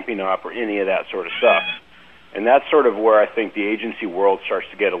he's ramping up or any of that sort of stuff. And that's sort of where I think the agency world starts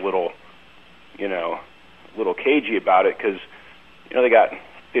to get a little cagey about it because, they got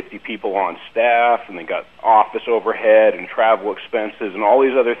 50 people on staff and they got office overhead and travel expenses and all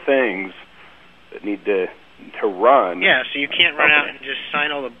these other things that need to to run. Yeah, so you can't run out and just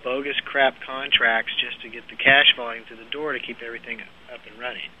sign all the bogus crap contracts just to get the cash volume through the door to keep everything up and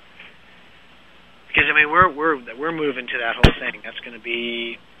running. Because I mean, we're moving to that whole thing. That's going to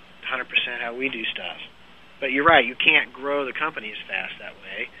be 100% how we do stuff. But you're right, you can't grow the company as fast that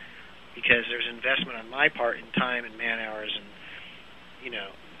way because there's investment on my part in time and man hours, and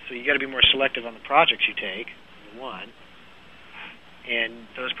so you got to be more selective on the projects you take. Number one. And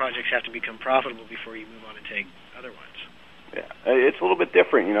those projects have to become profitable before you move on and take other ones. Yeah, it's a little bit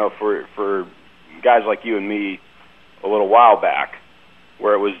different, for guys like you and me a little while back,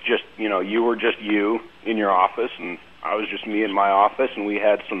 where it was just, you were just you in your office, and I was just me in my office, and we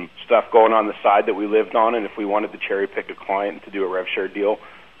had some stuff going on the side that we lived on, and if we wanted to cherry pick a client to do a rev share deal,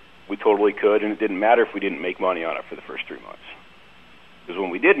 we totally could, and it didn't matter if we didn't make money on it for the first 3 months. Because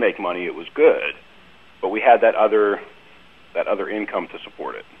when we did make money, it was good, but we had that other income to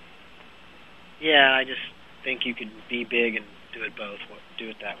support it. Yeah, I just think you could be big and do it both. Do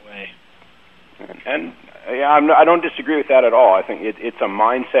it that way. And I don't disagree with that at all. I think it's a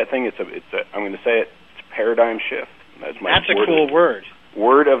mindset thing. I'm going to say it's a paradigm shift. That's a cool word.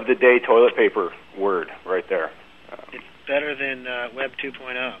 Word of the day, toilet paper word, right there. It's better than Web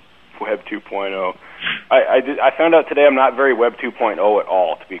 2.0. Web 2.0. I found out today I'm not very Web 2.0 at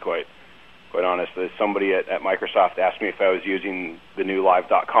all, to be quite honest. Somebody at Microsoft asked me if I was using the new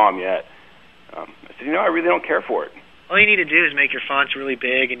Live.com yet. I said, I really don't care for it. All you need to do is make your fonts really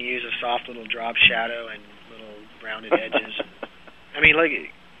big and use a soft little drop shadow and little rounded edges. I mean, look,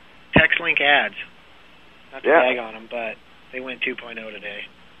 TextLink ads. Not to bag on them, but they went 2.0 today.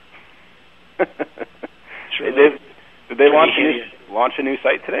 Did they launch a new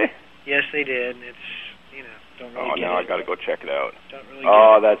site today? Yes, they did. It's don't really get now it. I got to go check it out. Don't really get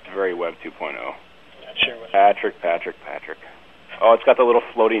it. That's very Web 2.0. Not sure what. Patrick. Oh, it's got the little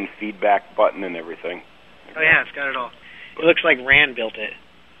floating feedback button and everything. Oh yeah, it's got it all. It looks like Rand built it.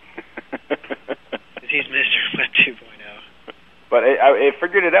 He's Mr. Web 2.0. But I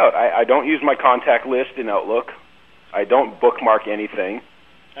figured it out. I don't use my contact list in Outlook. I don't bookmark anything.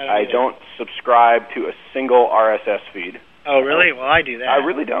 I don't subscribe to a single RSS feed. Oh, really? Well, I do that. I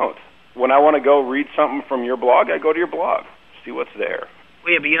really don't. When I want to go read something from your blog, I go to your blog, see what's there.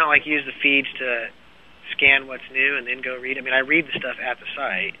 Well, yeah, but you don't use the feeds to scan what's new and then go read. I mean, I read the stuff at the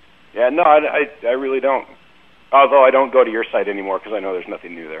site. Yeah, no, I really don't. Although I don't go to your site anymore because I know there's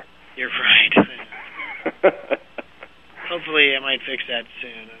nothing new there. You're right. Hopefully I might fix that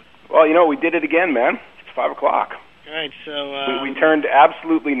soon. Well, we did it again, man. It's 5 o'clock. All right, so... we turned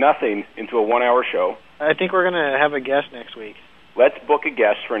absolutely nothing into a 1-hour show. I think we're going to have a guest next week. Let's book a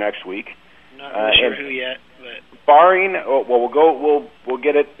guest for next week. Not really sure who yet, but... Barring... we'll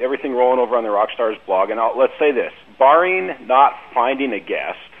get everything rolling over on the Rockstars blog, and let's say this. Barring not finding a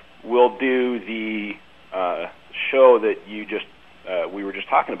guest, we'll do the show that we were just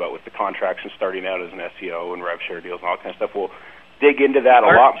talking about with the contracts and starting out as an SEO and rev share deals and all that kind of stuff. We'll dig into that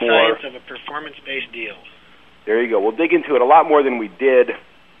a lot more. Science of a performance-based deal. There you go. We'll dig into it a lot more than we did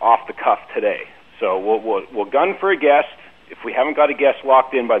off the cuff today. So we'll gun for a guest. If we haven't got a guest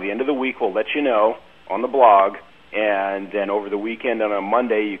locked in by the end of the week, we'll let you know on the blog. And then over the weekend on a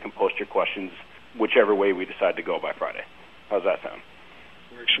Monday, you can post your questions whichever way we decide to go by Friday. How's that sound?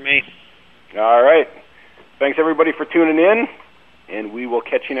 Works for me. All right. Thanks, everybody, for tuning in, and we will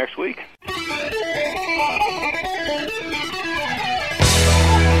catch you next week.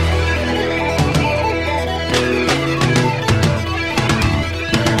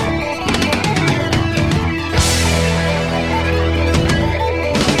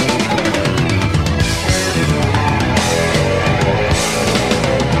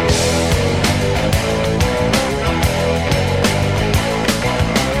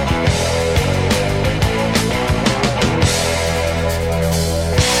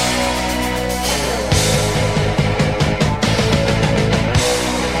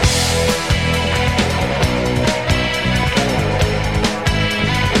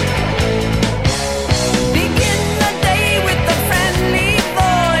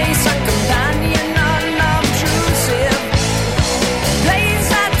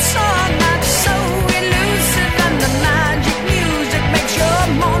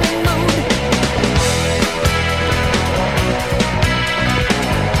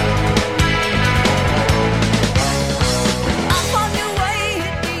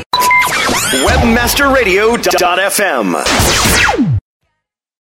 WebmasterRadio.fm